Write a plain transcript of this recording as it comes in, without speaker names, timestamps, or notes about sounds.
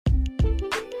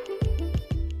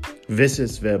This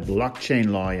is the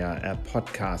Blockchain Lawyer, a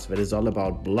podcast that is all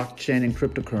about blockchain and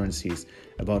cryptocurrencies,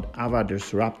 about other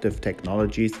disruptive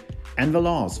technologies and the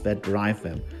laws that drive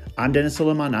them. I'm Dennis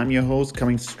Suleiman, I'm your host,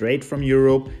 coming straight from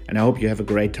Europe, and I hope you have a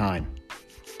great time.